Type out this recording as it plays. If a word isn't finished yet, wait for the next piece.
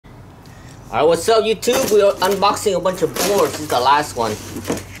Alright, what's up YouTube? We're unboxing a bunch of boards. This is the last one.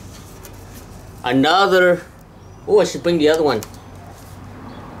 Another. Oh, I should bring the other one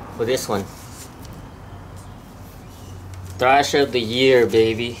for this one. Thrash of the year,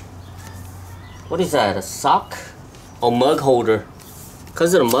 baby. What is that? A sock? Oh, mug holder.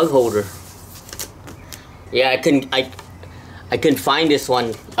 Because of the mug holder. Yeah, I couldn't find this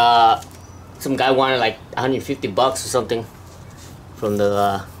one. Some guy wanted like 150 bucks or something from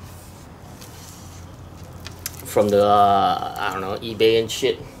the I don't know, eBay and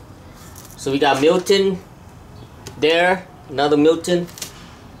shit. So we got Milton there, another Milton.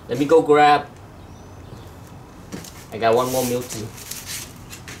 Let me go grab. I got one more Milton.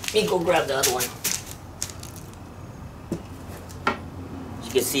 Let me go grab the other one. As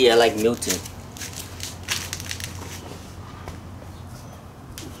you can see, I like Milton.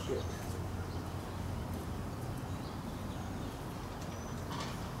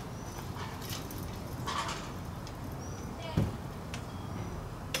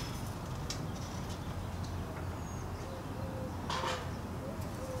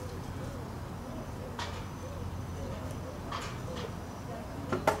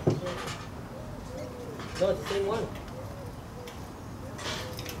 No, it's the same one.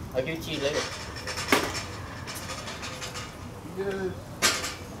 I'll give it to you later. Good.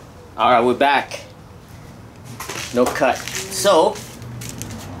 Alright, we're back. No cut. So,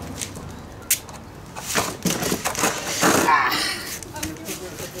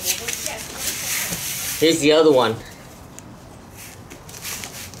 here's the other one.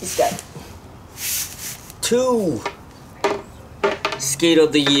 He's got 2 skate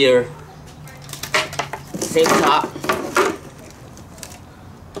of the year. Same top.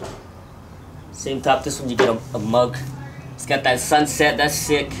 Same top. This one you get a mug. It's got that sunset. That's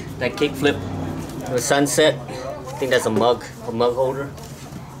sick. That kickflip. The sunset. I think that's a mug holder.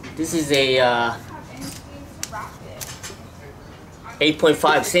 This is a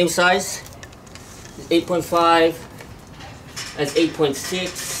 8.5. Same size. 8.5. That's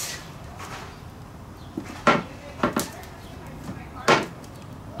 8.6.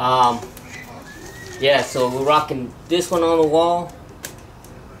 Yeah, so we're rocking this one on the wall,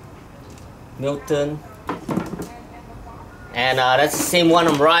 Milton, and that's the same one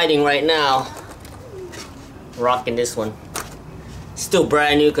I'm riding right now. Rocking this one, still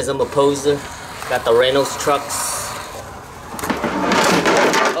brand new because I'm a poser. Got the Reynolds trucks.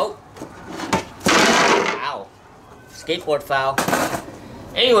 Oh, ow, skateboard foul.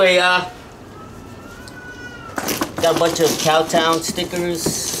 Anyway, got a bunch of Cowtown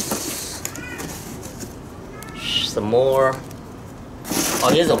stickers. Some more. Oh,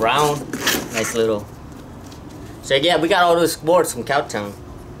 here's a round. Nice little. So yeah, we got all those boards from Cowtown.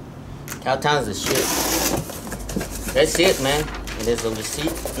 Cowtown's the shit. That's it, man. And there's a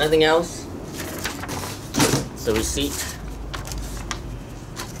receipt. Nothing else. It's a receipt.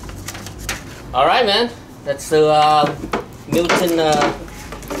 Alright, man. That's the Milton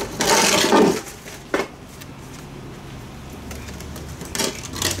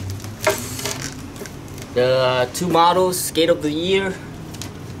the 2 models, skate of the year.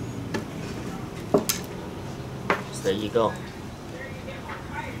 So there you go.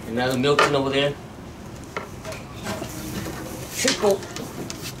 Another Milton over there. Triple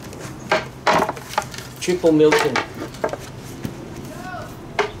Milton.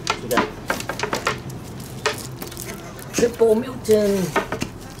 So that. Triple Milton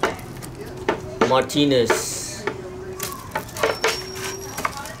Martinez.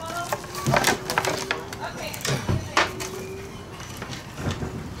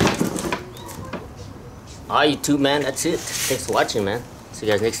 Alright, YouTube, man, that's it. Thanks for watching, man. See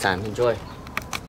you guys next time. Enjoy.